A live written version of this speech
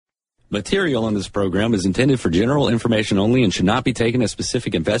Material on this program is intended for general information only and should not be taken as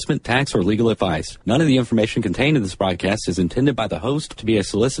specific investment, tax, or legal advice. None of the information contained in this broadcast is intended by the host to be a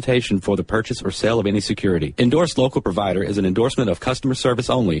solicitation for the purchase or sale of any security. Endorsed local provider is an endorsement of customer service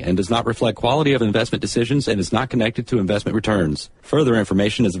only and does not reflect quality of investment decisions and is not connected to investment returns. Further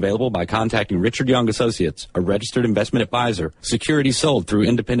information is available by contacting Richard Young Associates, a registered investment advisor. Securities sold through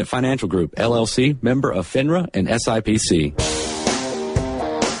Independent Financial Group, LLC, member of FINRA and SIPC.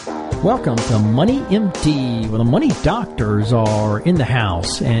 Welcome to Money MD, where the money doctors are in the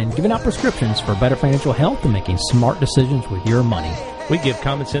house and giving out prescriptions for better financial health and making smart decisions with your money. We give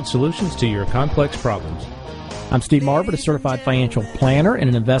common sense solutions to your complex problems. I'm Steve Marbert, a certified financial planner and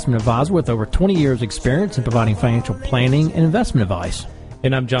an investment advisor with over 20 years' experience in providing financial planning and investment advice.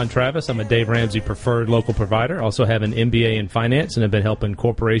 And I'm John Travis. I'm a Dave Ramsey preferred local provider. I also have an MBA in finance and have been helping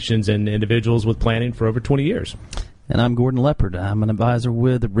corporations and individuals with planning for over 20 years. And I'm Gordon Leopard. I'm an advisor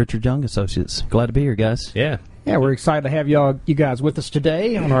with Richard Young Associates. Glad to be here, guys. Yeah, we're excited to have you guys with us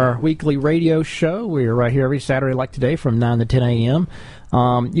today on our weekly radio show. We're right here every Saturday like today from 9 to 10 a.m.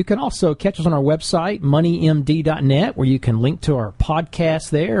 You can also catch us on our website, moneymd.net, where you can link to our podcast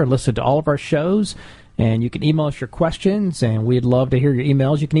there and listen to all of our shows. And you can email us your questions, and we'd love to hear your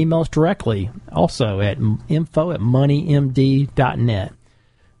emails. You can email us directly also at info@moneymd.net.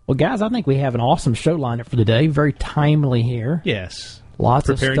 Well, guys, I think we have an awesome show lined up for today. Very timely here. Yes. Lots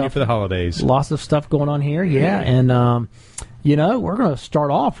of stuff. Preparing you for the holidays. Lots of stuff going on here, yeah. And, we're going to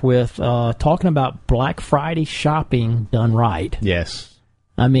start off with talking about Black Friday shopping done right. Yes.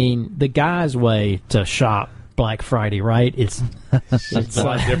 I mean, the guy's way to shop Black Friday, right? It's a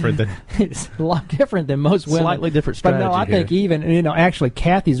lot different than it's a lot different than most women. Slightly different strategy. But no, I think even actually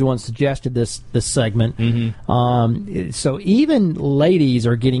Kathy's the one suggested this segment. Mm-hmm. So even ladies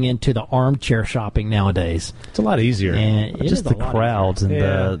are getting into the armchair shopping nowadays. It's a lot easier. And just the crowds and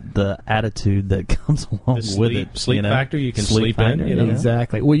the attitude that comes along with it. Sleep factor, you can sleep factor, in.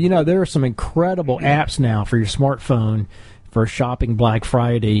 Exactly. Well, there are some incredible apps now for your smartphone for shopping Black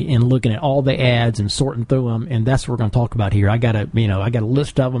Friday and looking at all the ads and sorting through them, and that's what we're going to talk about here. I got a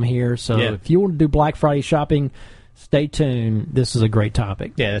list of them here, so if you want to do Black Friday shopping, stay tuned. This is a great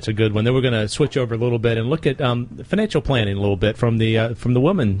topic. Yeah, that's a good one. Then we're going to switch over a little bit and look at financial planning a little bit from the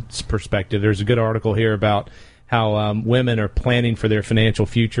woman's perspective. There's a good article here about how women are planning for their financial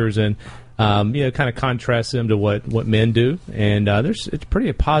futures and kind of contrast them to what men do, and it's pretty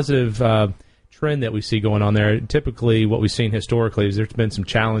a positive trend that we see going on there. Typically, what we've seen historically is there's been some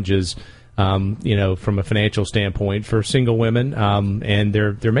challenges, from a financial standpoint for single women, and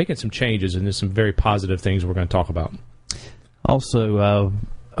they're making some changes, and there's some very positive things we're going to talk about. Also,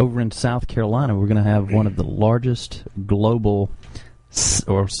 over in South Carolina, we're going to have one of the largest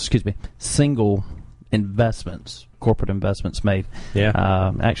single corporate investments made.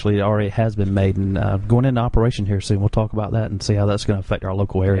 Yeah. Actually, it already has been made and going into operation here soon. We'll talk about that and see how that's going to affect our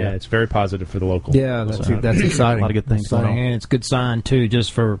local area. Yeah, it's very positive for the local. Yeah, that's exciting. A lot of good things going on. And it's a good sign, too,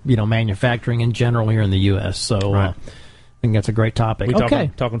 just for manufacturing in general here in the U.S. So right. I think that's a great topic. We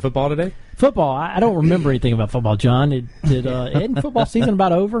talking football today? Football. I don't remember anything about football, John. Isn't football season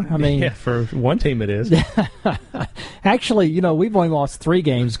about over? I mean, yeah, for one team it is. Actually, we've only lost 3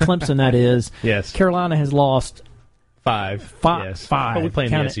 games. Clemson, that is. Yes. Carolina has lost 5. Yes. 5. But we play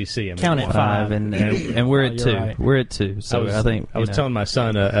in the SEC. Count it 5. And we're at 2. Right. We're at 2. So I was telling my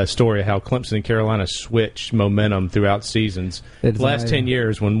son a story of how Clemson and Carolina switch momentum throughout seasons. The last 10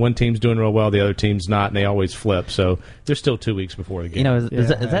 years, when one team's doing real well, the other team's not, and they always flip. So there's still 2 weeks before the game. Is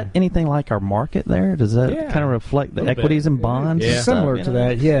that anything like our market there? Does that kind of reflect the equities and bonds? Yeah. Similar to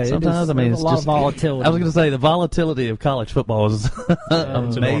that, yeah. Sometimes, it's a lot of volatility. I was going to say the volatility of college football is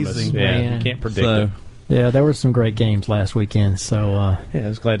amazing. Yeah, you can't predict it. Yeah, there were some great games last weekend. So I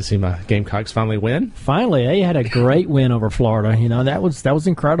was glad to see my Gamecocks finally win. Finally, they had a great win over Florida. That was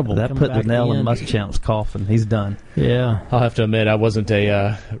incredible. That put the nail in Muschamp's coffin. He's done. Yeah, I'll have to admit I wasn't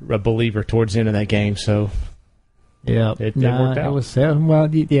a believer towards the end of that game. So yeah, it worked out. It was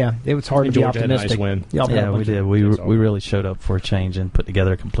it was hard to be optimistic. Georgia had a nice win. Yeah, we did. We really showed up for a change and put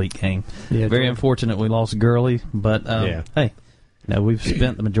together a complete game. Yeah, very unfortunate we lost Gurley, but hey. We've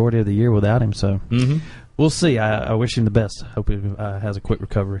spent the majority of the year without him, so we'll see. I wish him the best. Hope he has a quick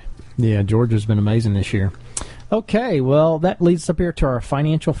recovery. Yeah, Georgia's been amazing this year. Okay, well, that leads us up here to our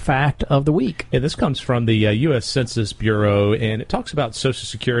financial fact of the week. Yeah, this comes from the U.S. Census Bureau, and it talks about Social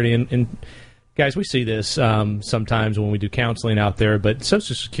Security. And guys, we see this sometimes when we do counseling out there, but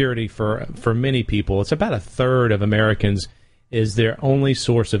Social Security for many people, it's about a third of Americans is their only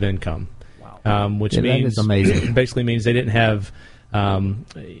source of income. Which means that is amazing. Basically means they didn't have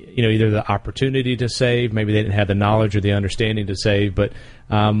either the opportunity to save, maybe they didn't have the knowledge or the understanding to save, but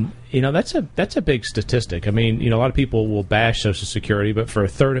that's a big statistic. I mean, a lot of people will bash Social Security, but for a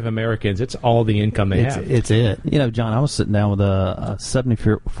third of Americans, it's all the income they have. It's it. John, I was sitting down with a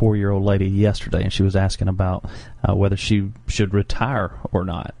 74-year-old lady yesterday, and she was asking about whether she should retire or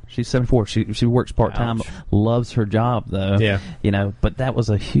not. She's 74. She works part-time, loves her job, though. Yeah. But that was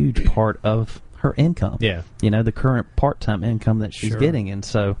a huge part of her income. Yeah. The current part-time income that she's getting. And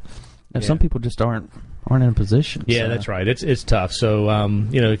so some people just aren't in a position. Yeah, that's right. It's tough. So,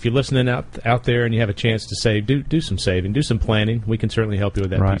 if you're listening out there and you have a chance to save, do some saving, do some planning. We can certainly help you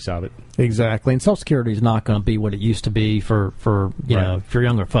with that piece of it. Exactly. And Social Security is not going to be what it used to be for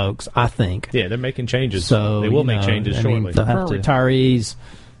younger folks, I think. Yeah, they're making changes. So they will make changes shortly. The current retirees,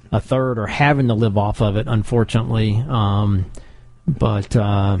 a third, are having to live off of it, unfortunately. But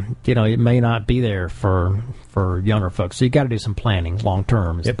it may not be there for younger folks. So you got to do some planning long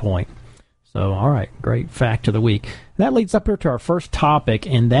term is the point. So, all right, great fact of the week. That leads up here to our first topic,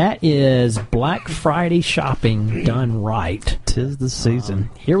 and that is Black Friday shopping done right. 'Tis the season.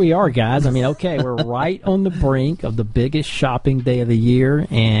 Here we are, guys. I mean, okay, we're right on the brink of the biggest shopping day of the year,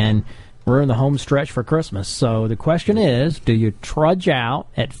 and we're in the home stretch for Christmas. So the question is, do you trudge out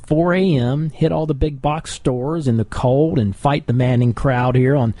at 4 a.m., hit all the big box stores in the cold, and fight the maddening crowd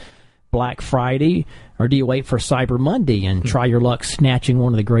here on Black Friday, or do you wait for Cyber Monday and try your luck snatching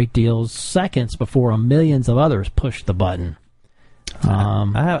one of the great deals seconds before millions of others push the button?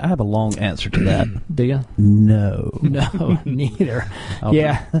 I have a long answer to that. Do you? No, neither.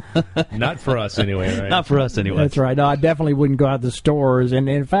 Yeah, not for us anyway. Right? Not for us anyway. That's right. No, I definitely wouldn't go out to the stores, and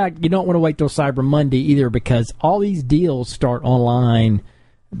in fact, you don't want to wait till Cyber Monday either, because all these deals start online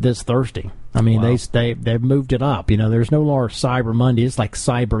this Thursday. I mean, they've moved it up. There's no longer Cyber Monday. It's like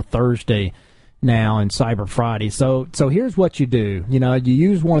Cyber Thursday now and Cyber Friday. So here's what you do. You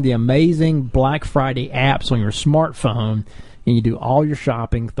use one of the amazing Black Friday apps on your smartphone, and you do all your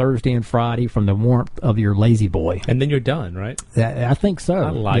shopping Thursday and Friday from the warmth of your lazy boy. And then you're done, right? I think so. I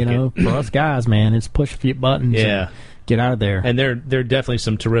like it. For us guys, man, it's push a few buttons. Yeah. Get out of there. And there are definitely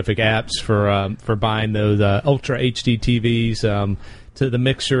some terrific apps for buying those Ultra HD TVs, to the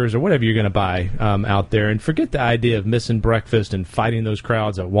mixers or whatever you're going to buy out there. And forget the idea of missing breakfast and fighting those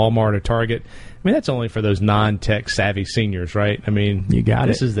crowds at Walmart or Target. I mean, that's only for those non-tech savvy seniors, right? I mean, you got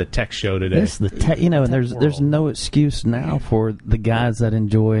this is the tech show today. This is the tech, and there's no excuse now for the guys that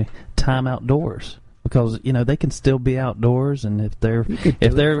enjoy time outdoors, because they can still be outdoors, and if they're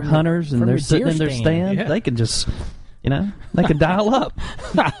hunters and they're sitting in their stand, they can just they can dial up.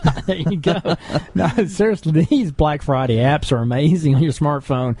 There you go. No, seriously, these Black Friday apps are amazing on your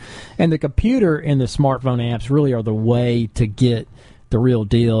smartphone, and the computer and the smartphone apps really are the way to get the real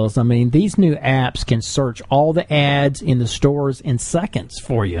deals. I mean, these new apps can search all the ads in the stores in seconds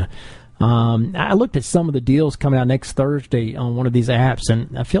for you. I looked at some of the deals coming out next Thursday on one of these apps,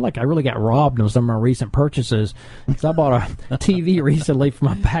 and I feel like I really got robbed on some of my recent purchases, because I bought a TV recently for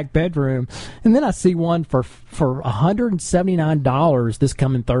my back bedroom, and then I see one for $179 this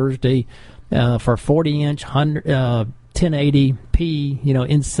coming Thursday for a 40-inch 1080p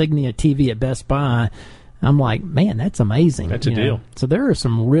Insignia TV at Best Buy. I'm like, man, that's amazing. That's a deal. So there are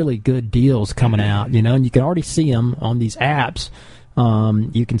some really good deals coming out, and you can already see them on these apps.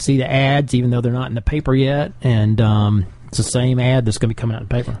 You can see the ads, even though they're not in the paper yet, and it's the same ad that's going to be coming out in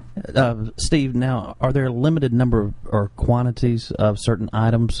the paper. Steve, now, are there a limited number or quantities of certain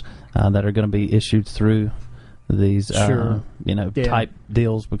items that are going to be issued through these type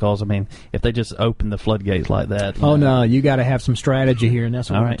deals? Because, I mean, if they just open the floodgates like that... no, you got to have some strategy here, and that's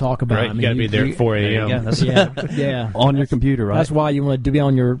what we're going to talk about. Right, I mean, you got to be there at 4 a.m. Yeah. On your computer, right? That's why you want to be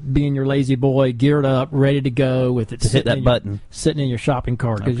in your lazy boy, geared up, ready to go with it. To hit that button. Sitting in your shopping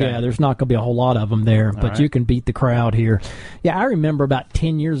cart, because, there's not going to be a whole lot of them there, but you can beat the crowd here. Yeah, I remember about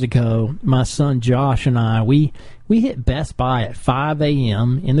 10 years ago, my son Josh and I, we hit Best Buy at 5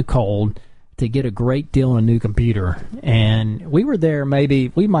 a.m. in the cold to get a great deal on a new computer, and we were there.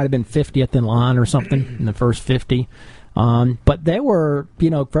 Maybe we might have been 50th in line or something in the first 50, but they were,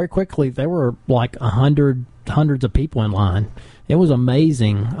 very quickly there were like hundreds of people in line. It was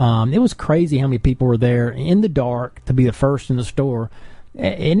amazing. It was crazy how many people were there in the dark to be the first in the store,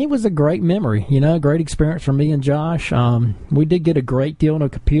 and it was a great memory. Great experience for me and Josh. We did get a great deal on a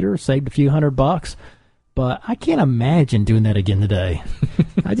computer, saved a few $100. But I can't imagine doing that again today.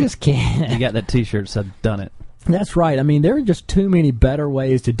 I just can't. You got that T-shirt that said, "Done it." That's right. I mean, there are just too many better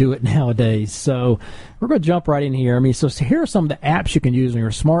ways to do it nowadays. So we're going to jump right in here. I mean, so here are some of the apps you can use on your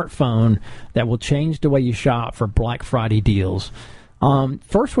smartphone that will change the way you shop for Black Friday deals.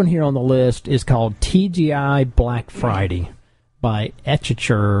 First one here on the list is called TGI Black Friday. by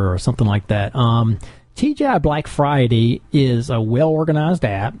Etchicher or something like that. TGI Black Friday is a well-organized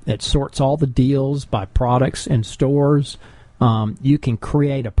app that sorts all the deals by products and stores. You can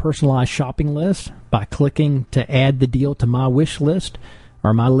create a personalized shopping list by clicking to add the deal to my wish list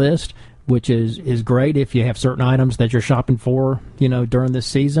or my list, which is great if you have certain items that you're shopping for, during this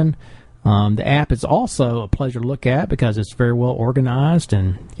season. The app is also a pleasure to look at because it's very well organized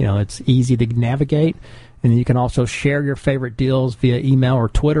and, it's easy to navigate. And you can also share your favorite deals via email or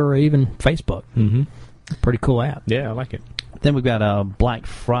Twitter or even Facebook. Mm-hmm. Pretty cool app. Yeah, I like it. Then we've got Black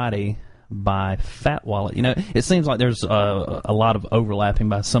Friday by Fat Wallet. It seems like there's a lot of overlapping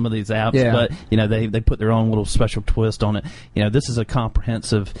by some of these apps, but they put their own little special twist on it. This is a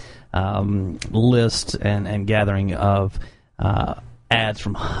comprehensive list and gathering of ads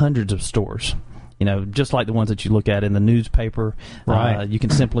from hundreds of stores. Just like the ones that you look at in the newspaper. Right. You can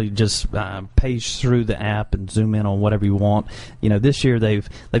simply just page through the app and zoom in on whatever you want. This year they've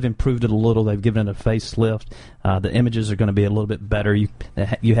improved it a little. They've given it a facelift. The images are going to be a little bit better. You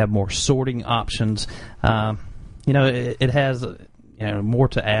have more sorting options. It has more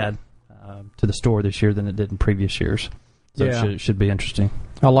to add to the store this year than it did in previous years. So it should be interesting.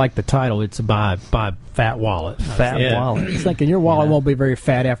 I like the title. It's by Fat Wallet. Fat Wallet. I was thinking your wallet won't be very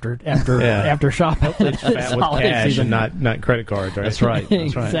fat after shopping. It's fat with cash and not credit cards, right? That's right.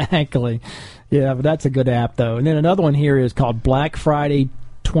 Exactly. Yeah, but that's a good app, though. And then another one here is called Black Friday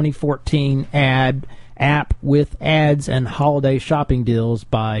 2014 app with ads and holiday shopping deals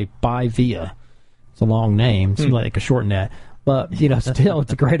by Via. It's a long name. Seems like I could shorten that. But, still,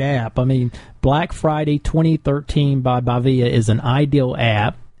 it's a great app. I mean, Black Friday 2013 by Via is an ideal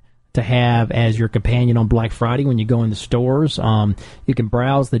app to have as your companion on Black Friday when you go in the stores. You can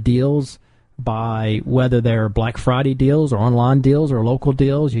browse the deals by whether they're Black Friday deals or online deals or local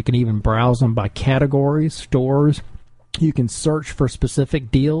deals. You can even browse them by categories, stores. You can search for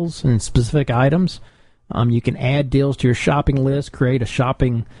specific deals and specific items. You can add deals to your shopping list, create a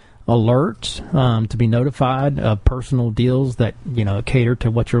shopping alert to be notified of personal deals that cater to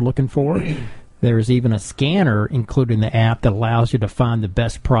what you're looking for. There's even a scanner included in the app that allows you to find the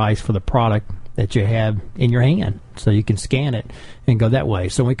best price for the product that you have in your hand, so you can scan it and go that way.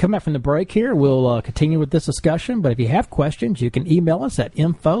 So when we come back from the break here, we'll continue with this discussion, but if you have questions, you can email us at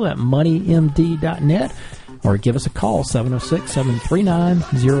info@moneymd.net or give us a call,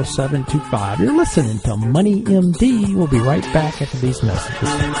 706-739-0725. You're listening to Money MD. We'll be right back after these messages.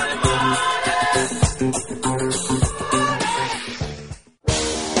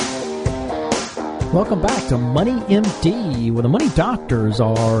 Welcome back to Money MD, where the money doctors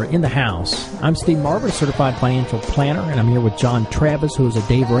are in the house. I'm Steve Marvin, certified financial planner, and I'm here with John Travis, who is a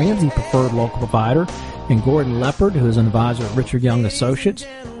Dave Ramsey preferred local provider, and Gordon Leopard, who is an advisor at Richard Young Associates.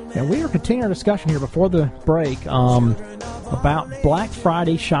 And we are continuing our discussion here before the break about Black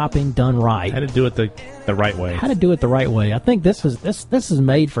Friday shopping done right. How to do it the right way. How to do it the right way. I think this is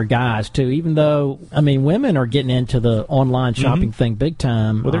made for guys too. Even though women are getting into the online shopping thing big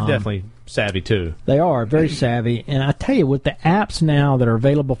time. Well, they're definitely savvy too. They are very savvy, and I tell you, with the apps now that are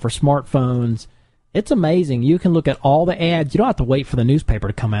available for smartphones, it's amazing. You can look at all the ads. You don't have to wait for the newspaper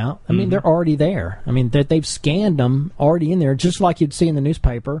to come out. I mean, they're already there. I mean, they've scanned them already in there, just like you'd see in the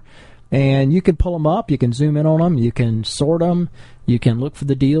newspaper. And you can pull them up. You can zoom in on them. You can sort them. You can look for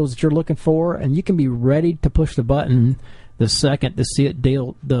the deals that you're looking for, and you can be ready to push the button the second the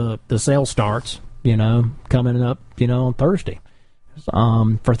sale starts. Coming up, on Thursday.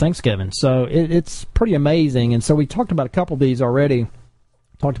 For Thanksgiving. So it's pretty amazing. And so we talked about a couple of these already.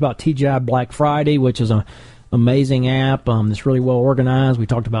 Talked about TGI Black Friday, which is an amazing app that's really well organized. We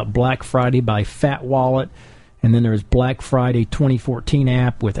talked about Black Friday by Fat Wallet. And then there's Black Friday 2014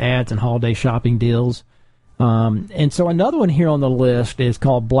 app with ads and holiday shopping deals. And so another one here on the list is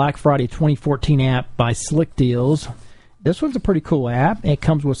called Black Friday 2014 app by Slick Deals. This one's a pretty cool app. It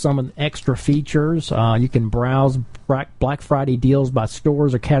comes with some extra features. You can browse Black Friday deals by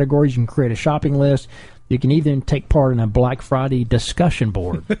stores or categories. You can create a shopping list. You can even take part in a Black Friday discussion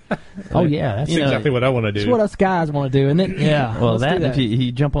board. Oh, yeah. That's exactly what I want to do. That's what us guys want to do, isn't it? Yeah. Well, if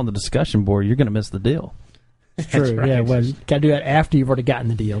you jump on the discussion board, you're going to miss the deal. It's true. Right. Yeah, well, you got to do that after you've already gotten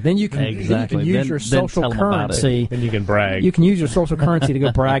the deal. Then you can, use your social currency. Then you can brag. You can use your social currency to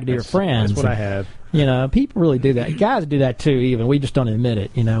go brag to your friends. That's what I have. People really do that. Guys do that too. Even we just don't admit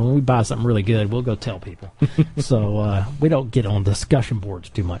it. When we buy something really good, we'll go tell people. So we don't get on discussion boards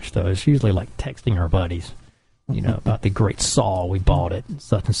too much, though. It's usually like texting our buddies, about the great saw we bought at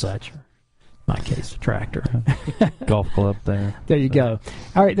such and such. My case, a tractor. Golf club there. There you go.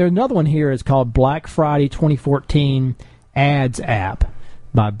 All right, there's another one here. It's called Black Friday 2014 Ads App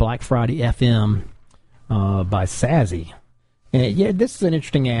by Black Friday FM by Sazzy. And yeah, this is an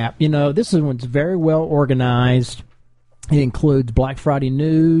interesting app. This one's very well organized. It includes Black Friday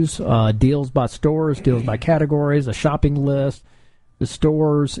news, deals by stores, deals by categories, a shopping list. The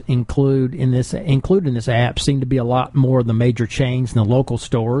stores included in this app seem to be a lot more of the major chains than the local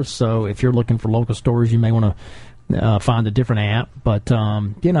stores. So if you're looking for local stores, you may want to find a different app. But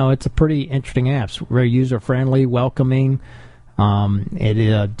it's a pretty interesting app. It's very user friendly, welcoming.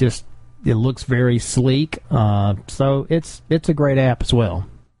 It looks very sleek. So it's a great app as well.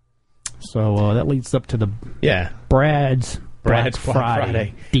 So that leads up to the Brad's Black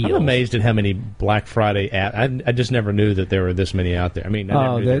Friday deals. I'm amazed at how many Black Friday apps. I just never knew that there were this many out there. I mean, I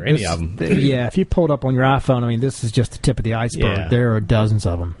never knew there were any of them. If you pull it up on your iPhone, this is just the tip of the iceberg. Yeah. There are dozens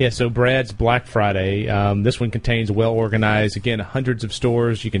of them. Yeah, so Brad's Black Friday, this one contains well-organized, again, hundreds of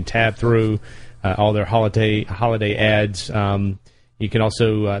stores. You can tab through all their holiday ads. You can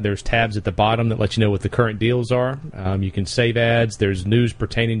also, there's tabs at the bottom that let you know what the current deals are. You can save ads. There's news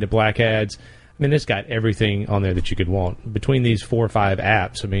pertaining to black ads. It's got everything on there that you could want. Between these 4 or 5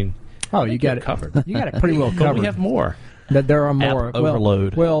 apps, you got it covered. You got it pretty well covered. But we have more. There are more. App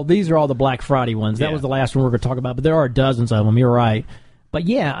overload. Well, these are all the Black Friday ones. That was the last one we're going to talk about, but there are dozens of them. You're right. But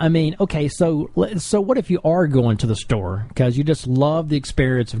okay, so what if you are going to the store because you just love the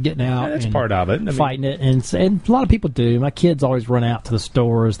experience of getting out? That's part of it. Fighting it, and a lot of people do. My kids always run out to the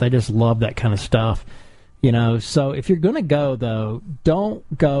stores. They just love that kind of stuff. So if you're going to go, though, don't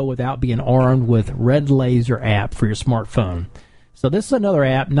go without being armed with Red Laser app for your smartphone. So this is another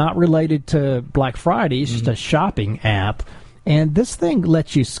app not related to Black Friday. It's just a shopping app. And this thing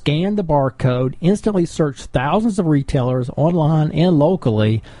lets you scan the barcode, instantly search thousands of retailers online and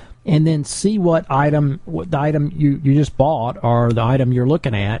locally, and then see what the item you just bought or the item you're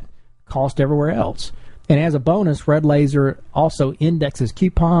looking at cost everywhere else. And as a bonus, Red Laser also indexes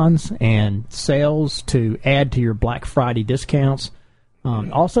coupons and sales to add to your Black Friday discounts.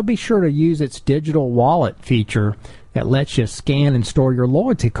 Also, be sure to use its digital wallet feature that lets you scan and store your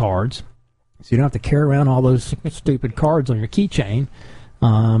loyalty cards, so you don't have to carry around all those stupid cards on your keychain.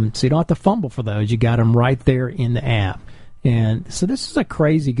 So you don't have to fumble for those. You got them right there in the app. And so this is a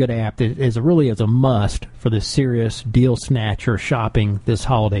crazy good app that is a must for the serious deal snatcher shopping this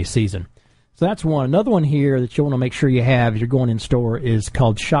holiday season. So that's one. Another one here that you'll want to make sure you have if you're going in store is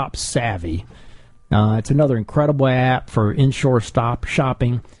called Shop Savvy. It's another incredible app for in-store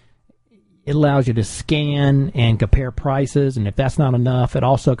shopping. It allows you to scan and compare prices, and if that's not enough, it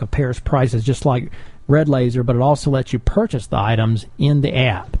also compares prices just like Red Laser, but it also lets you purchase the items in the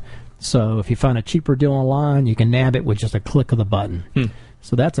app. So if you find a cheaper deal online, you can nab it with just a click of the button.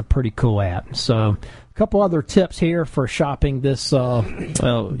 So that's a pretty cool app. So a couple other tips here for shopping this. Black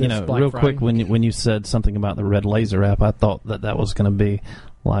real Friday. Quick, when you said something about the Red Laser app, I thought that was going to be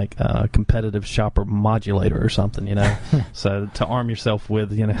like a competitive shopper modulator or something, So to arm yourself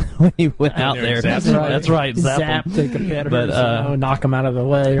with, when you went out there. That's right. Zap the competitors, knock them out of the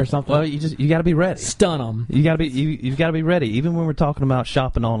way or something. Well, you got to be ready. Stun them. You've got to be ready. Even when we're talking about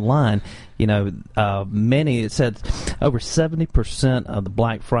shopping online, it said over 70% of the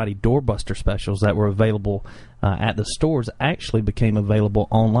Black Friday doorbuster specials that were available at the stores actually became available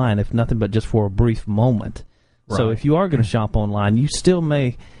online, if nothing but just for a brief moment. Right. So if you are going to shop online, you still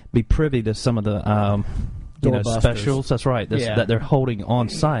may be privy to some of the specials. That's right. That they're holding on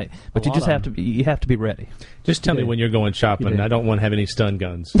site, but you have to be ready. Just tell me when you're going shopping. I don't want to have any stun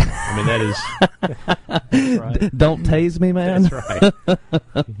guns. That is. Right. Don't tase me, man. That's right.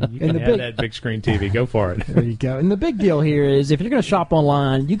 You can have that big screen TV. Go for it. There you go. And the big deal here is if you're going to shop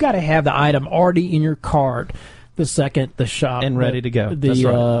online, you got to have the item already in your cart the second the shop and ready to go.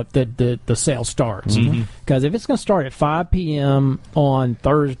 The sale starts. Because if it's going to start at 5 p.m. on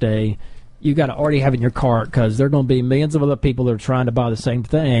Thursday, you got to already have it in your cart because there are going to be millions of other people that are trying to buy the same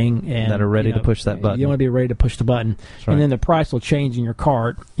thing and that are ready to push that button. You want to be ready to push the button, and then the price will change in your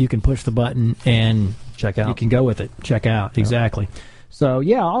cart. You can push the button and check out. You can go with it. Check out exactly. So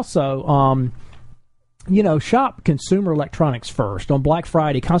also. Shop consumer electronics first. On Black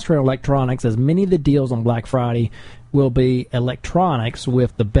Friday, concentrate on electronics, as many of the deals on Black Friday will be electronics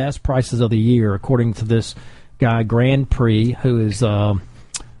with the best prices of the year, according to this guy, Grand Prix, who is he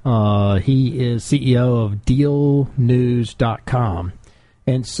is CEO of DealNews.com.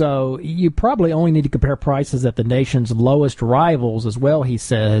 And so you probably only need to compare prices at the nation's lowest rivals as well, he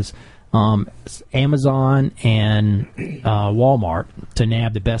says, Amazon and Walmart, to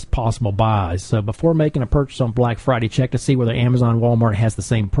nab the best possible buys. So before making a purchase on Black Friday, check to see whether Amazon and Walmart has the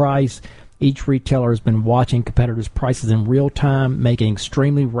same price. Each retailer has been watching competitors' prices in real time, making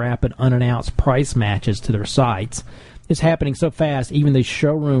extremely rapid, unannounced price matches to their sites. It's happening so fast, even the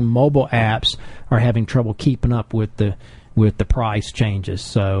showroom mobile apps are having trouble keeping up with the with the price changes.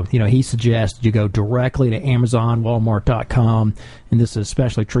 So, he suggests you go directly to Amazon, Walmart.com, and this is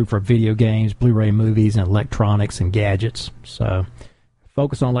especially true for video games, Blu-ray movies, and electronics and gadgets. So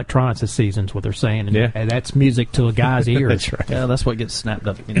focus on electronics this season is what they're saying, and that's music to a guy's ears. That's right. Yeah, that's what gets snapped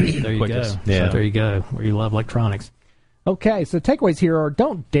up. There you go. Yeah. So there you go, where you love electronics. Okay, so takeaways here are: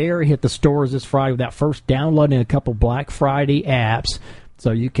 don't dare hit the stores this Friday without first downloading a couple Black Friday apps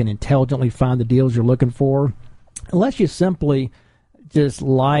so you can intelligently find the deals you're looking for. Unless you simply just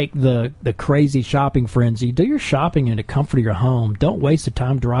like the crazy shopping frenzy, do your shopping in the comfort of your home. Don't waste the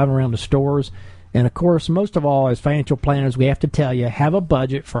time driving around the stores. And, of course, most of all, as financial planners, we have to tell you, have a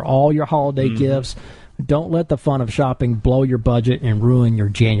budget for all your holiday gifts. Don't let the fun of shopping blow your budget and ruin your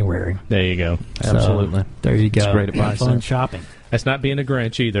January. There you go. Absolutely. So, there you go. That's great advice. Fun shopping. That's not being a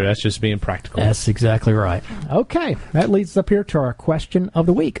Grinch either. That's just being practical. That's exactly right. Okay, that leads us up here to our question of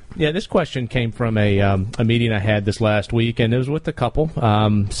the week. Yeah, this question came from a meeting I had this last week, and it was with a couple,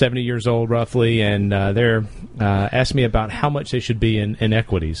 70 years old roughly, and they're asked me about how much they should be in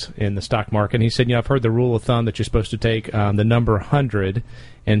equities in the stock market. And he said, I've heard the rule of thumb that you're supposed to take the number 100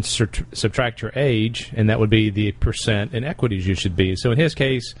 and subtract your age, and that would be the percent in equities you should be. So in his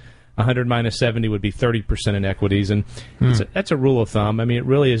case, 100 minus 70 would be 30% in equities, and that's a rule of thumb. I mean, it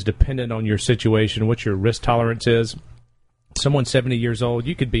really is dependent on your situation, what your risk tolerance is. Someone 70 years old,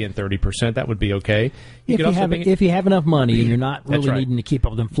 you could be in 30%. That would be okay. If you have enough money and you're not really needing to keep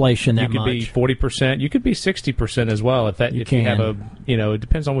up with inflation that much. You could be 40%. You could be 60% as well if you have it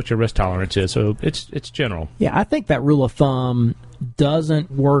depends on what your risk tolerance is. So it's general. Yeah, I think that rule of thumb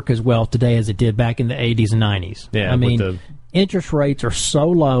doesn't work as well today as it did back in the 80s and 90s. Yeah, I mean, interest rates are so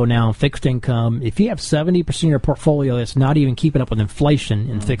low now in fixed income. If you have 70% of your portfolio that's not even keeping up with inflation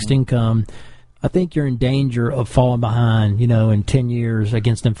in fixed income, I think you're in danger of falling behind, in 10 years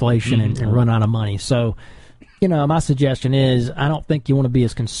against inflation and run out of money. So, my suggestion is I don't think you want to be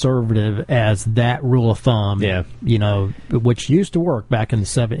as conservative as that rule of thumb, which used to work back in the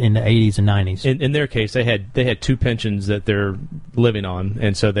 80s and 90s. In their case, they had two pensions that they're living on,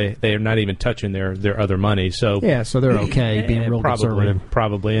 and so they are not even touching their other money. So so they're okay being real conservative.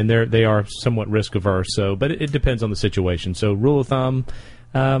 Probably, and they are somewhat risk averse. So, but it depends on the situation. So, rule of thumb,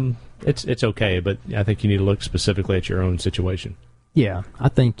 it's okay, but I think you need to look specifically at your own situation. Yeah, I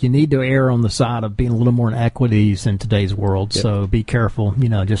think you need to err on the side of being a little more in equities in today's world. Yep. So be careful.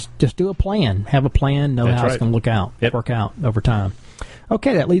 Just do a plan. Have a plan. Know how it's going to work out over time.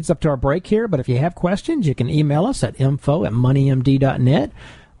 Okay, that leads up to our break here. But if you have questions, you can email us at info@moneymd.net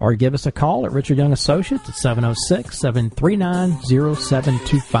or give us a call at Richard Young Associates at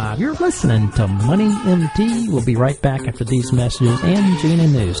 706-739-0725. You're listening to Money MD. We'll be right back after these messages and Gina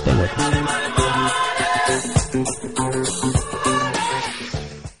News. Stay with us.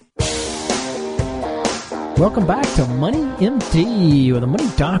 Welcome back to Money MD, where the money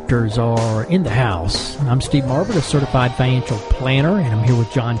doctors are in the house. I'm Steve Marbert, a certified financial planner, and I'm here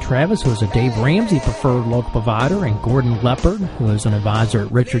with John Travis, who is a Dave Ramsey preferred local provider, and Gordon Leopard, who is an advisor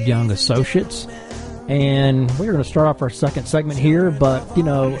at Richard Young Associates. And we're going to start off our second segment here, but,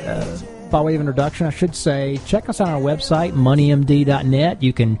 by way of introduction, I should say, check us out on our website, moneymd.net.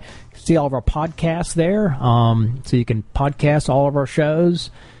 You can see all of our podcasts there, so you can podcast all of our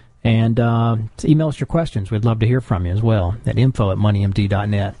shows. And email us your questions. We'd love to hear from you as well at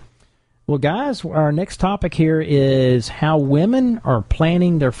info@moneymd.net. Well, guys, our next topic here is how women are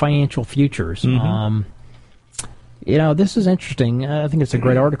planning their financial futures. This is interesting. I think it's a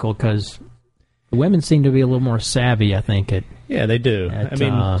great article because women seem to be a little more savvy, I think. They do.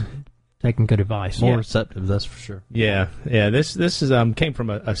 Taking good advice. More receptive, that's for sure. Yeah. This is came from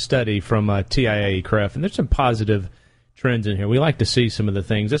a study from TIAA-CREF, and there's some positive trends in here. We like to see some of the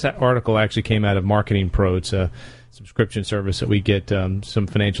things. This article actually came out of Marketing Pro. It's a subscription service that we get some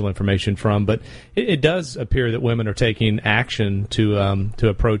financial information from. But it does appear that women are taking action to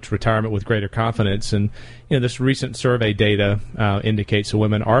approach retirement with greater confidence. And this recent survey data indicates that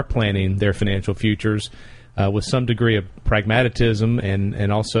women are planning their financial futures with some degree of pragmatism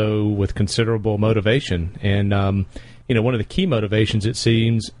and also with considerable motivation. And one of the key motivations, it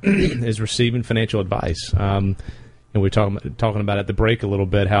seems, is receiving financial advice. And we're talking about at the break a little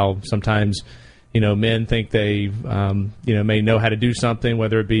bit how sometimes, men think they, may know how to do something,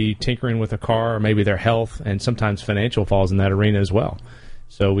 whether it be tinkering with a car or maybe their health, and sometimes financial falls in that arena as well.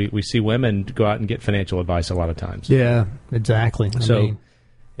 So we see women go out and get financial advice a lot of times. Yeah, exactly.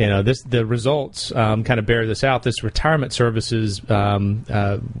 The results kind of bear this out. This retirement services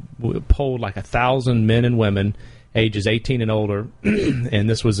polled like 1,000 men and women ages 18 and older, and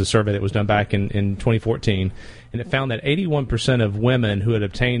this was a survey that was done back in 2014, and it found that 81% of women who had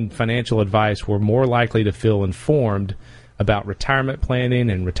obtained financial advice were more likely to feel informed about retirement planning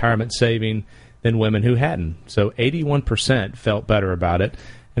and retirement saving than women who hadn't. So 81% felt better about it.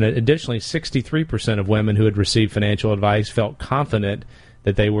 And additionally, 63% of women who had received financial advice felt confident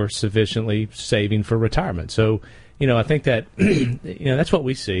that they were sufficiently saving for retirement. So, I think that, that's what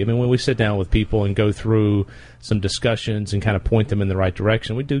we see. I mean, when we sit down with people and go through some discussions and kind of point them in the right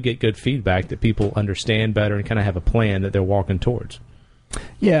direction, we do get good feedback that people understand better and kind of have a plan that they're walking towards.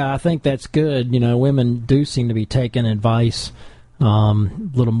 Yeah, I think that's good. Women do seem to be taking advice a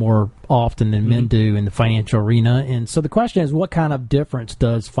little more often than men do in the financial arena. And so the question is, what kind of difference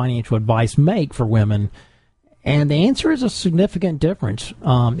does financial advice make for women? And the answer is a significant difference,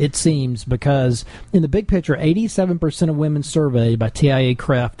 it seems, because in the big picture, 87% of women surveyed by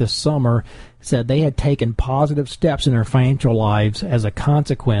TIAA-CREF this summer said they had taken positive steps in their financial lives as a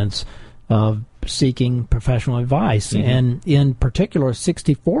consequence of seeking professional advice. And in particular,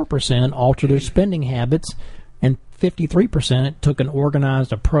 64% altered their spending habits, and 53% took an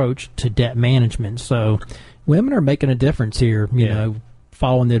organized approach to debt management. So women are making a difference here, you know,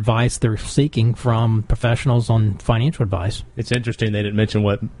 following the advice they're seeking from professionals on financial advice. It's interesting they didn't mention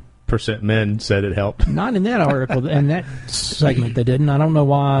what percent men said it helped. Not in that article, in that segment they didn't. I don't know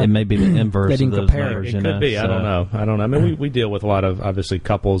why. It may be the inverse they didn't of those compare. numbers. It could be. So. I don't know. I mean, we deal with a lot of, obviously,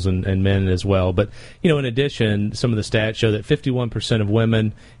 couples and men as well. But, in addition, some of the stats show that 51% of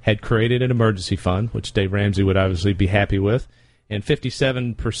women had created an emergency fund, which Dave Ramsey would obviously be happy with, and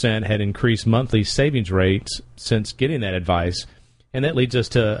 57% had increased monthly savings rates since getting that advice. And that leads us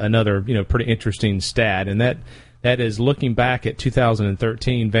to another, pretty interesting stat, and that is looking back at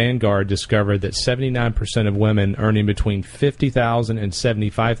 2013, Vanguard discovered that 79% of women earning between $50,000 and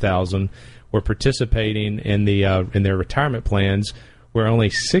 $75,000 were participating in their retirement plans, where only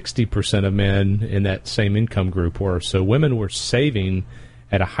 60% of men in that same income group were. So women were saving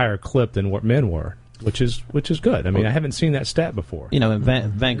at a higher clip than what men were. Which is good. I mean, I haven't seen that stat before. In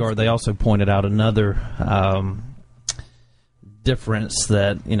Vanguard, they also pointed out another difference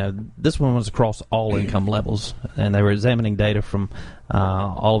that, this one was across all income levels, and they were examining data from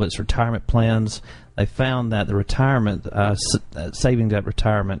all of its retirement plans. They found that the retirement savings at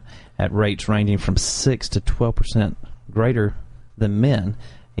retirement at rates ranging from 6 to 12% greater than men,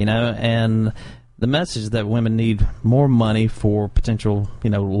 and the message that women need more money for potential,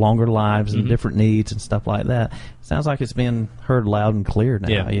 longer lives and different needs and stuff like that. Sounds like it's being heard loud and clear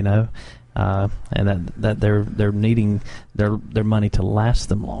now, and that they're needing their money to last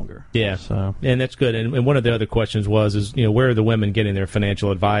them longer. Yeah, so and that's good. And one of the other questions is where are the women getting their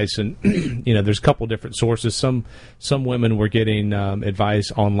financial advice? And there's a couple different sources. Some women were getting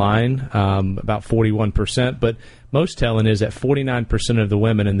advice online, about 41%, but most telling is that 49% of the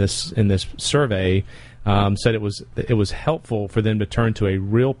women in this survey said it was helpful for them to turn to a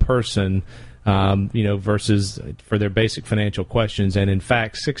real person. Versus for their basic financial questions. And in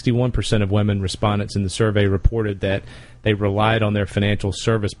fact, 61% of women respondents in the survey reported that they relied on their financial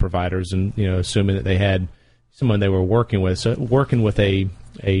service providers, and assuming that they had someone they were working with. So working with a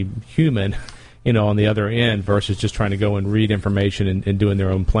human, on the other end versus just trying to go and read information and doing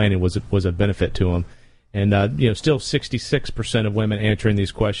their own planning was a benefit to them. And still 66% of women answering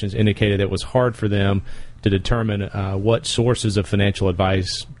these questions indicated it was hard for them to determine what sources of financial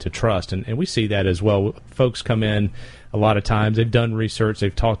advice to trust. And we see that as well. Folks come in a lot of times. They've done research.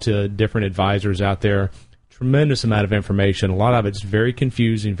 They've talked to different advisors out there. Tremendous amount of information. A lot of it's very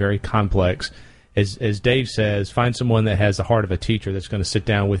confusing, very complex. As Dave says, find someone that has the heart of a teacher that's going to sit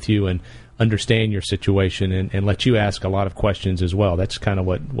down with you and understand your situation and let you ask a lot of questions as well. That's kind of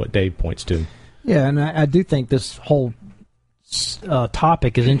what Dave points to. Yeah, and I do think this whole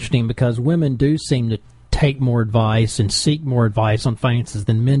topic is interesting because women do seem to take more advice and seek more advice on finances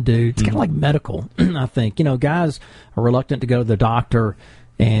than men do. It's kind of like medical, I think. Guys are reluctant to go to the doctor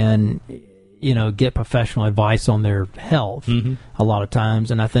and, get professional advice on their health a lot of times.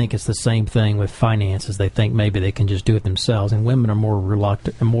 And I think it's the same thing with finances. They think maybe they can just do it themselves. And women are more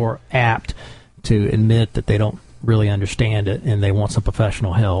reluctant and more apt to admit that they don't really understand it and they want some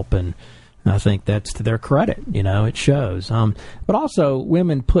professional help. And I think that's to their credit, it shows. But also,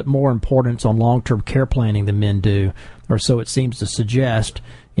 women put more importance on long-term care planning than men do, or so it seems to suggest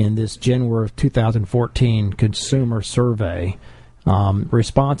in this January of 2014 consumer survey.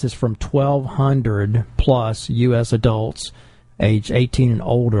 Responses from 1,200-plus U.S. adults aged 18 and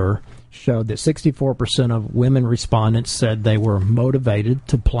older showed that 64% of women respondents said they were motivated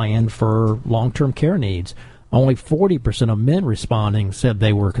to plan for long-term care needs. Only 40% of men responding said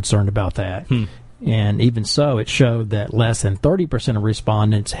they were concerned about that. And even so, it showed that less than 30% of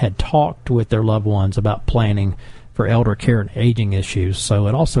respondents had talked with their loved ones about planning for elder care and aging issues. So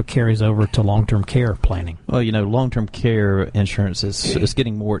it also carries over to long-term care planning. Well, long-term care insurance is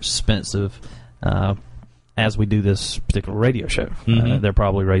getting more expensive as we do this particular radio show. They're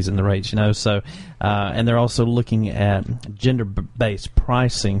probably raising the rates, So, and they're also looking at gender-based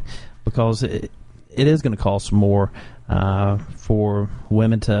pricing because it is going to cost more for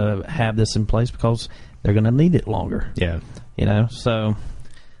women to have this in place because they're going to need it longer. Yeah. So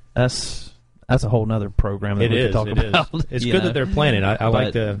that's a whole other program that we could talk about. It's good that they're planning.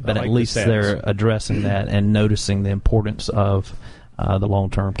 But at least they're addressing that and noticing the importance of the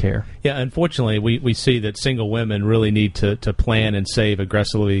long-term care. Yeah, unfortunately, we see that single women really need to plan and save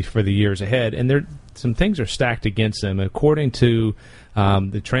aggressively for the years ahead, and some things are stacked against them. According to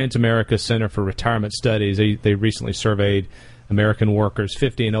the Transamerica Center for Retirement Studies, they recently surveyed American workers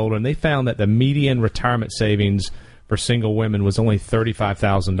 50 and older, and they found that the median retirement savings for single women was only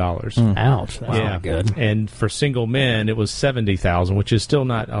 $35,000. Ouch! That's not good. And for single men, it was $70,000, which is still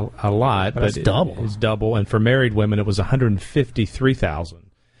not a lot, but it's double. It's double. And for married women, it was $153,000.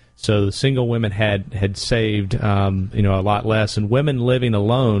 So the single women had saved a lot less, and women living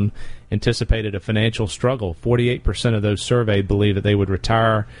alone anticipated a financial struggle. 48% of those surveyed believe that they would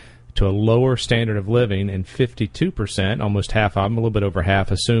retire to a lower standard of living, and 52%, almost half of them, a little bit over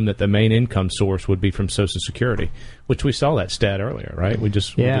half, assume that the main income source would be from Social Security, which we saw that stat earlier, right? We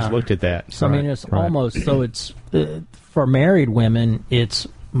just looked at that. So, it's almost, so it's, for married women, it's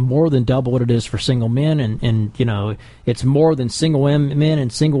more than double what it is for single men, and it's more than single men and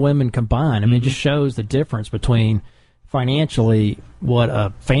single women combined. It just shows the difference between financially what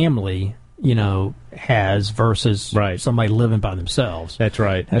a family has versus somebody living by themselves. That's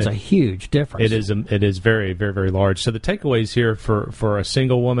right. That's a huge difference. It is very, very, very large. So the takeaways here for a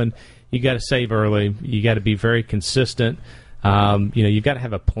single woman, you got to save early. You got to be very consistent. You've got to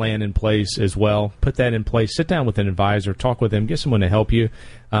have a plan in place as well. Put that in place. Sit down with an advisor. Talk with them. Get someone to help you.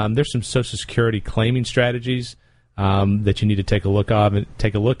 There's some Social Security claiming strategies that you need to take a look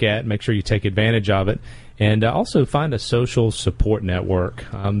at. Make sure you take advantage of it, and also find a social support network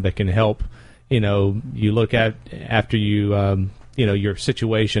that can help. You look at after you your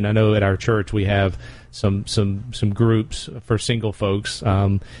situation. I know at our church we have some groups for single folks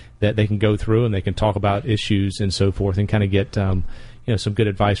that they can go through, and they can talk about issues and so forth, and kind of get some good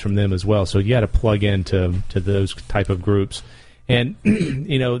advice from them as well. So you got to plug into those type of groups. And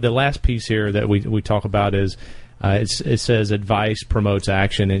the last piece here that we talk about is it says advice promotes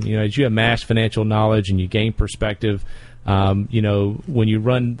action, and as you amass financial knowledge and you gain perspective, when you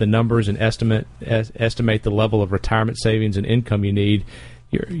run the numbers and estimate the level of retirement savings and income you need,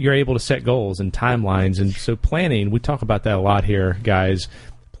 you're able to set goals and timelines. And so planning, we talk about that a lot here, guys.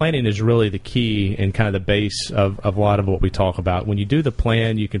 Planning is really the key and kind of the base of a lot of what we talk about. When you do the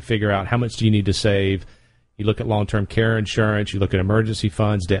plan, you can figure out how much do you need to save. You look at long-term care insurance, you look at emergency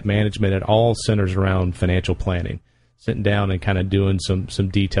funds, debt management. It all centers around financial planning, sitting down and kind of doing some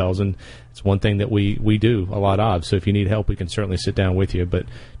details. And it's one thing that we do a lot of. So if you need help, we can certainly sit down with you. But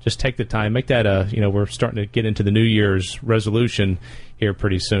just take the time. Make that we're starting to get into the New Year's resolution here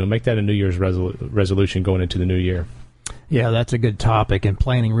pretty soon. Make that a New Year's resolution going into the new year. Yeah, that's a good topic, and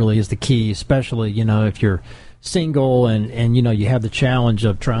planning really is the key, especially, if you're single and you have the challenge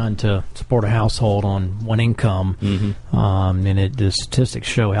of trying to support a household on one income, and the statistics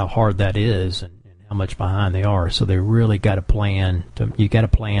show how hard that is and how much behind they are. So they really got to plan. You got to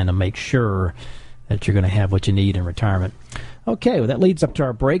plan to make sure that you're going to have what you need in retirement. Okay, well, that leads up to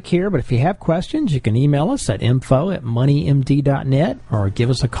our break here, but if you have questions, you can email us at info@moneymd.net or give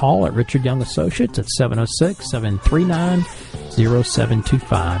us a call at Richard Young Associates at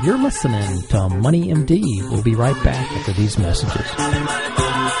 706-739-0725. You're listening to Money MD. We'll be right back after these messages.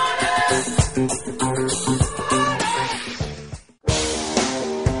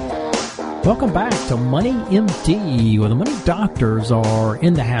 Welcome back to Money MD, where the money doctors are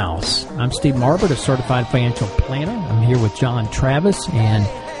in the house. I'm Steve Marbert, a certified financial planner. I'm here with John Travis, and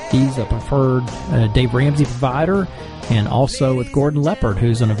he's a preferred Dave Ramsey provider, and also with Gordon Leopard,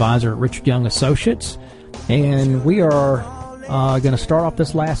 who's an advisor at Richard Young Associates. And we are going to start off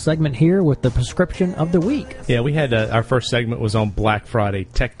this last segment here with the prescription of the week. Yeah, we had our first segment was on Black Friday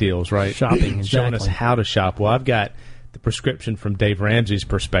tech deals, right? Shopping, exactly. Showing us how to shop. Well, I've got the prescription from Dave Ramsey's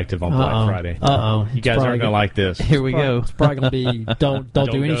perspective on Black Friday. You guys aren't going to like this. Here we go. It's probably going to be don't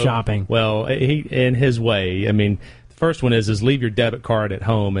do any shopping. Well, he in his way. I mean, the First one is leave your debit card at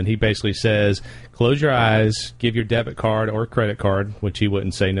home, and he basically says close your eyes, give your debit card or credit card, which he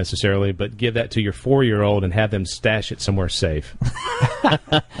wouldn't say necessarily, but give that to your 4-year-old and have them stash it somewhere safe.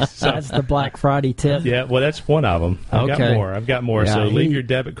 That's the Black Friday tip. Yeah, well, that's one of them. I've got more. Yeah, so leave your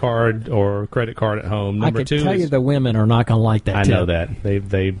debit card or credit card at home. Number I two, tell you the women are not going to like that. I tip. know that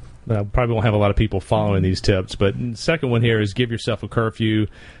they probably won't have a lot of people following these tips. But the second one here is give yourself a curfew.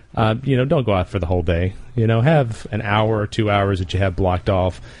 Don't go out for the whole day. Have an hour or 2 hours that you have blocked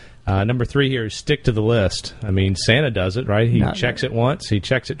off. Number 3 here is stick to the list. I mean, Santa does it, right? He checks it once. He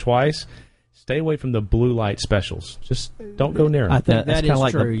checks it twice. Stay away from the blue light specials. Just don't go near them. I think that is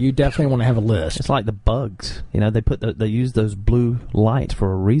like true. You definitely want to have a list. It's like the bugs. They use those blue lights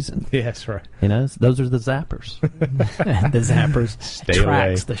for a reason. Yes, right. Those are the zappers. The zappers Stay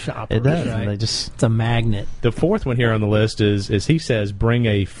tracks away. the shoppers. It does. Right? It's a magnet. The fourth one here on the list is he says bring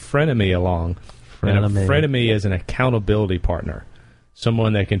a frenemy along. And a frenemy is an accountability partner.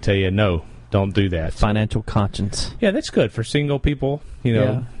 Someone that can tell you, no, don't do that. Financial conscience. Yeah, that's good for single people.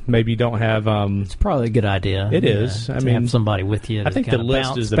 Maybe you don't have... it's probably a good idea. It is. I mean, have somebody with you. I think the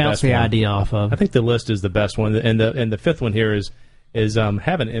list is the best one. Bounce the idea off of. I think the list is the best one. And the fifth one here is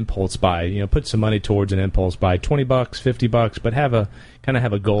have an impulse buy. Put some money towards an impulse buy. $20, $50, but have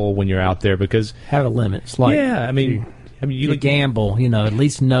a goal when you're out there because... Have a limit. It's like... Yeah, I mean, you gamble, at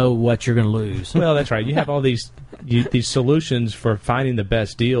least know what you're going to lose. Well, that's right. You have all these solutions for finding the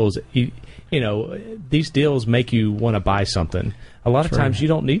best deals. These deals make you want to buy something. A lot of times you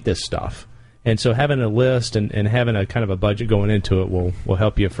don't need this stuff. And so having a list and having a kind of a budget going into it will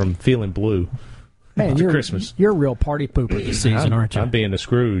help you from feeling blue. Man, you're Christmas. You're a real party pooper this season, aren't you? I'm being a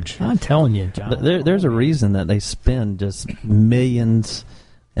Scrooge. I'm telling you, John. There's a reason that they spend just millions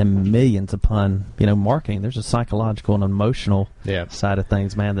and millions upon marketing. There's a psychological and emotional side of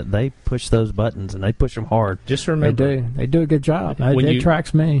things, man, that they push those buttons and they push them hard. Just remember, they do a good job. It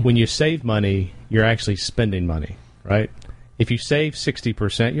tracks me. When you save money, you're actually spending money, right? If you save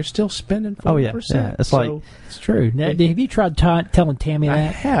 60%, you're still spending 40%. Oh yeah. It's true. Now, have you tried telling Tammy that? I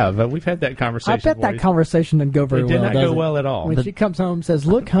have. We've had that conversation. I bet that conversation didn't go very well. It did not go well at all. When she comes home and says,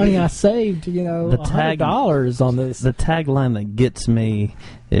 "Look, honey, I saved $100 on this." The tagline that gets me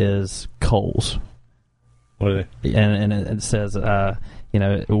is Kohl's. What are they? And it says,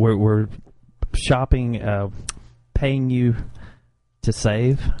 we're shopping, paying you to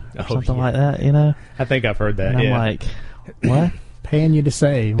save, or something like that. I think I've heard that. And I'm like, what? Paying you to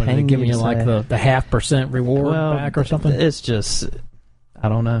save? When they giving you like the 0.5% reward back or something? It's just, I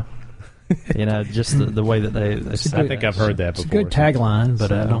don't know. Just the way that they say I think I've heard that before. It's a good tagline,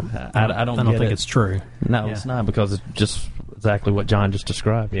 but I don't think it's true. No, it's not, because it's just exactly what John just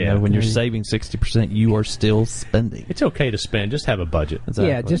described. When you're saving 60%, you are still spending. It's okay to spend. Just have a budget. Exactly.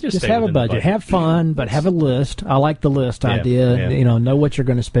 Yeah, just have a budget. Have fun, but have a list. I like the list idea. Yeah. Know what you're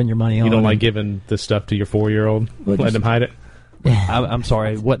going to spend your money on. You don't like giving the stuff to your 4-year-old? Let them hide it? I'm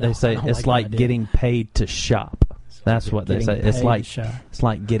sorry. What they say, it's like getting paid to shop. That's what they say. It's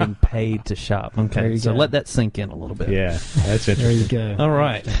like getting paid to shop. Okay, so let that sink in a little bit. Yeah, that's interesting. There you go. All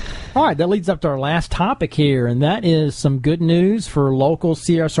right. That leads up to our last topic here, and that is some good news for local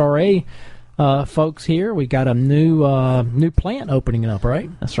CSRA folks here. We got a new plant opening up, right?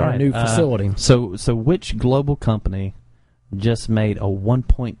 That's right. A new facility. So which global company just made a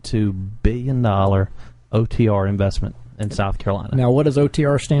 $1.2 billion OTR investment in South Carolina? Now, what does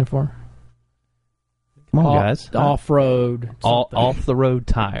OTR stand for? Come on, guys. Off-road. Off-the-road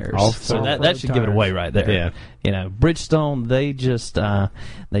tires. So that should give it away right there. Yeah. Bridgestone, they just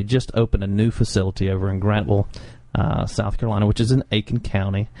opened a new facility over in Grantville, South Carolina, which is in Aiken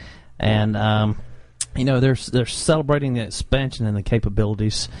County. And, they're celebrating the expansion and the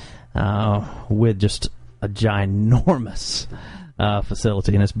capabilities with just a ginormous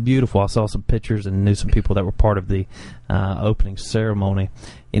facility, and it's beautiful. I saw some pictures and knew some people that were part of the opening ceremony,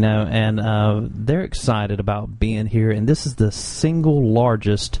 and they're excited about being here. And this is the single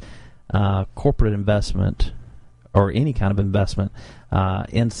largest corporate investment, or any kind of investment,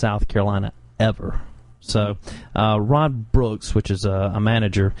 in South Carolina ever. So Rod Brooks, which is a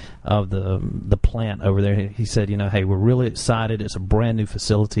manager of the plant over there, he said, hey, we're really excited. It's a brand new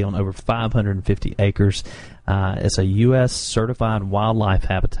facility on over 550 acres. It's a U.S. certified wildlife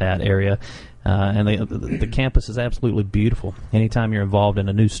habitat area, and the campus is absolutely beautiful. Anytime you're involved in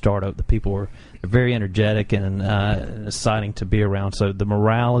a new startup, the people are very energetic and exciting to be around. So the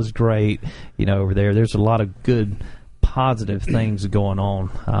morale is great, over there. There's a lot of good, positive things going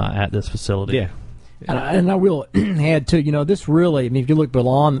on at this facility. Yeah. And I will add, too, this really, if you look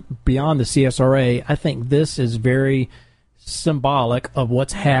beyond the CSRA, I think this is very symbolic of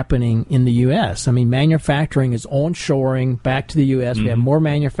what's happening in the U.S. I mean, manufacturing is onshoring back to the U.S. We have more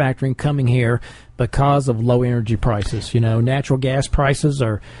manufacturing coming here because of low energy prices. Natural gas prices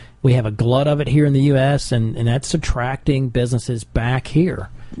we have a glut of it here in the U.S., and that's attracting businesses back here.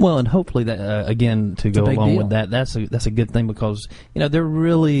 Well, and hopefully that again to go along with that, that's a good thing because they're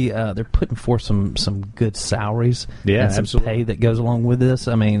really they're putting forth some good salaries and some pay that goes along with this.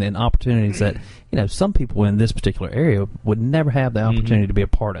 I mean, and opportunities that some people in this particular area would never have the opportunity to be a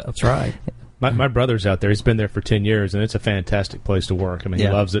part of. That's right. My brother's out there. He's been there for 10 years, and it's a fantastic place to work. I mean, he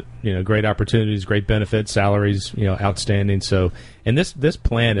loves it. Great opportunities, great benefits, salaries, outstanding. So, and this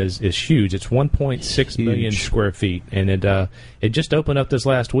plant is huge. It's 1.6 million square feet, and it just opened up this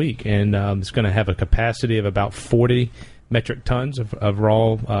last week, and it's going to have a capacity of about 40 metric tons of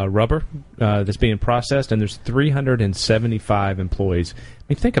raw rubber that's being processed, and there's 375 employees. I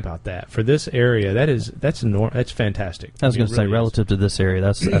mean, think about that for this area. That's fantastic. I was going to say, relative to this area,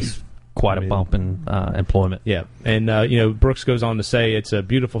 that's quite a bump in employment. Yeah, and Brooks goes on to say it's a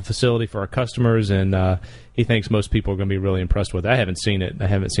beautiful facility for our customers, and he thinks most people are going to be really impressed with it. I haven't seen it. I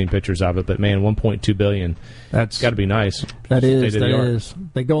haven't seen pictures of it, but man, $1.2 billion. That's got to be nice. That is.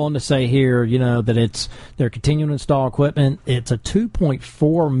 They go on to say here, that they're continuing to install equipment. It's a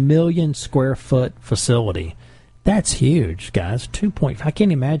 2.4 million square foot facility. That's huge, guys. I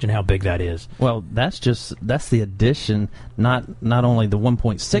can't imagine how big that is. Well, that's the addition, not only the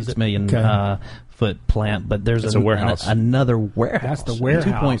 1.6 million foot plant, but there's a warehouse. Another warehouse. That's the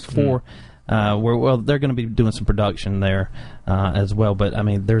warehouse. 2.4. Where they're going to be doing some production there as well. But I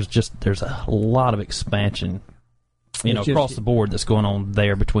mean, there's a lot of expansion, across the board that's going on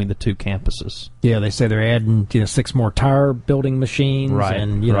there between the two campuses. Yeah, they say they're adding 6 more tire building machines,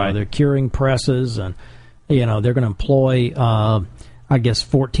 and they're curing presses, and they're going to employ, I guess,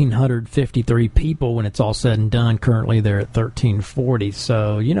 1,453 people when it's all said and done. Currently, they're at 1,340.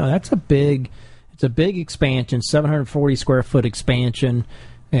 So, that's a big expansion, 740 square foot expansion,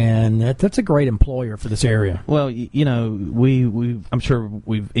 and that's a great employer for this area. Well, I'm sure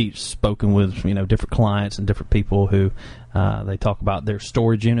we've each spoken with different clients and different people who they talk about their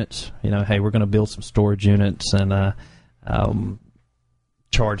storage units. Hey, we're going to build some storage units and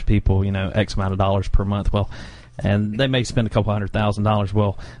charge people, X amount of dollars per month. Well, and they may spend a couple $100,000.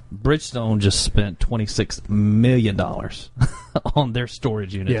 Well, Bridgestone just spent $26 million on their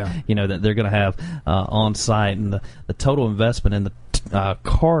storage unit, that they're going to have on site. And the total investment in the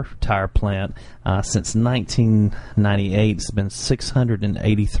car tire plant since 1998 has been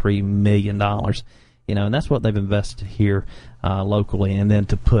 $683 million. And that's what they've invested here locally. And then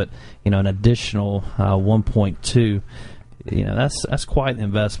to put, an additional 1.2, that's quite an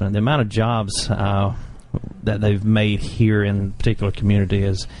investment. The amount of jobs that they've made here in a particular community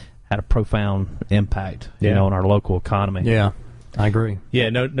has had a profound impact, on our local economy. Yeah, I agree. Yeah,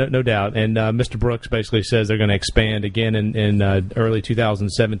 no doubt. And Mr. Brooks basically says they're going to expand again in early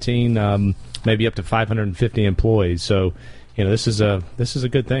 2017, maybe up to 550 employees. So, this is a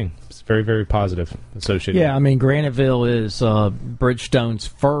good thing. It's very, very positive associated. Yeah, I mean, Graniteville is Bridgestone's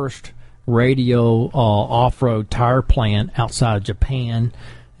first radial off-road tire plant outside of Japan,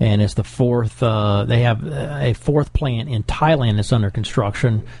 and it's the fourth. They have a fourth plant in Thailand that's under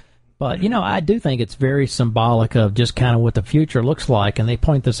construction. But, I do think it's very symbolic of just kind of what the future looks like, and they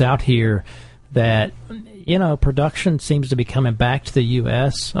point this out here that, production seems to be coming back to the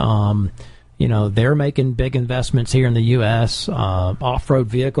U.S., they're making big investments here in the U.S. Off-road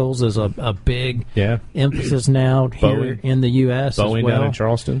vehicles is a big emphasis now here in the U.S. Boeing as well. Down in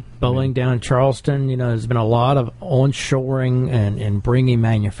Charleston. Boeing down in Charleston. There's been a lot of onshoring and bringing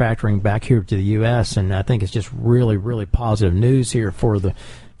manufacturing back here to the U.S., and I think it's just really, really positive news here for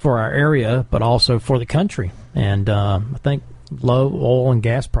our area, but also for the country. And I think low oil and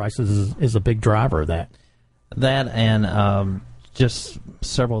gas prices is a big driver of that. That and just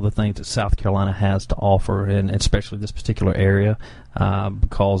several of the things that South Carolina has to offer, and especially this particular area,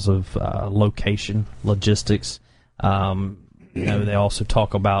 because of location, logistics. They also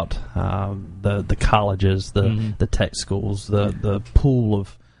talk about the colleges, the tech schools, the pool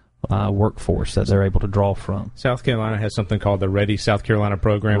of workforce that they're able to draw from. South Carolina has something called the Ready South Carolina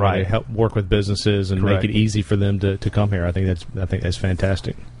program, where they help work with businesses and make it easy for them to come here. I think that's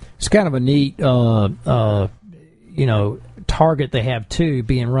fantastic. It's kind of a neat, target they have too,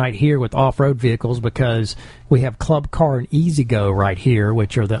 being right here with off-road vehicles, because we have Club Car and E-Z-GO right here,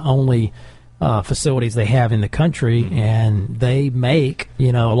 which are the only facilities they have in the country, and they make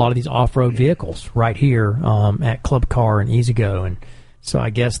a lot of these off-road vehicles right here at Club Car and E-Z-GO, and so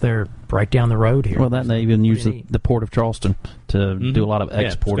I guess they're right down the road here. Well, they even use the Port of Charleston to do a lot of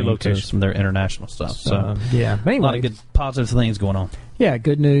exporting to some of their international stuff. So yeah, anyway, a lot of good positive things going on. Yeah,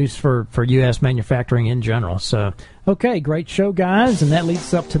 good news for U.S. manufacturing in general. So, okay, great show, guys, and that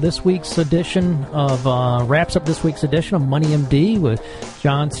leads up to this week's edition of wraps up this week's edition of Money MD with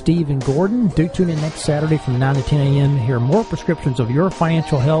John, Steve, and Gordon. Do tune in next Saturday from 9 to 10 a.m. to hear more prescriptions of your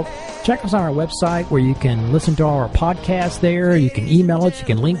financial health. Check us on our website where you can listen to all our podcasts there. You can email us. You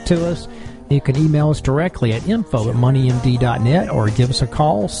can link to us. You can email us directly at info@moneymd.net or give us a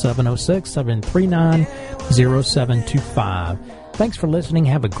call, 706-739-0725. Thanks for listening.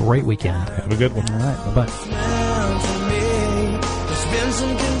 Have a great weekend. Have a good one. All right. Bye-bye.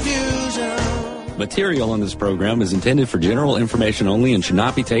 Material on this program is intended for general information only and should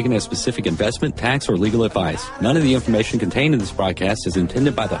not be taken as specific investment, tax, or legal advice. None of the information contained in this broadcast is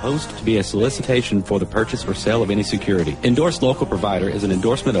intended by the host to be a solicitation for the purchase or sale of any security. Endorsed local provider is an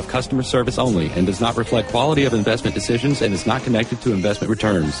endorsement of customer service only and does not reflect quality of investment decisions and is not connected to investment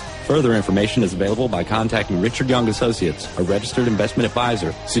returns. Further information is available by contacting Richard Young Associates, a registered investment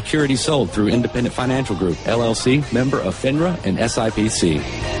advisor. Securities sold through Independent Financial Group, LLC, member of FINRA and SIPC.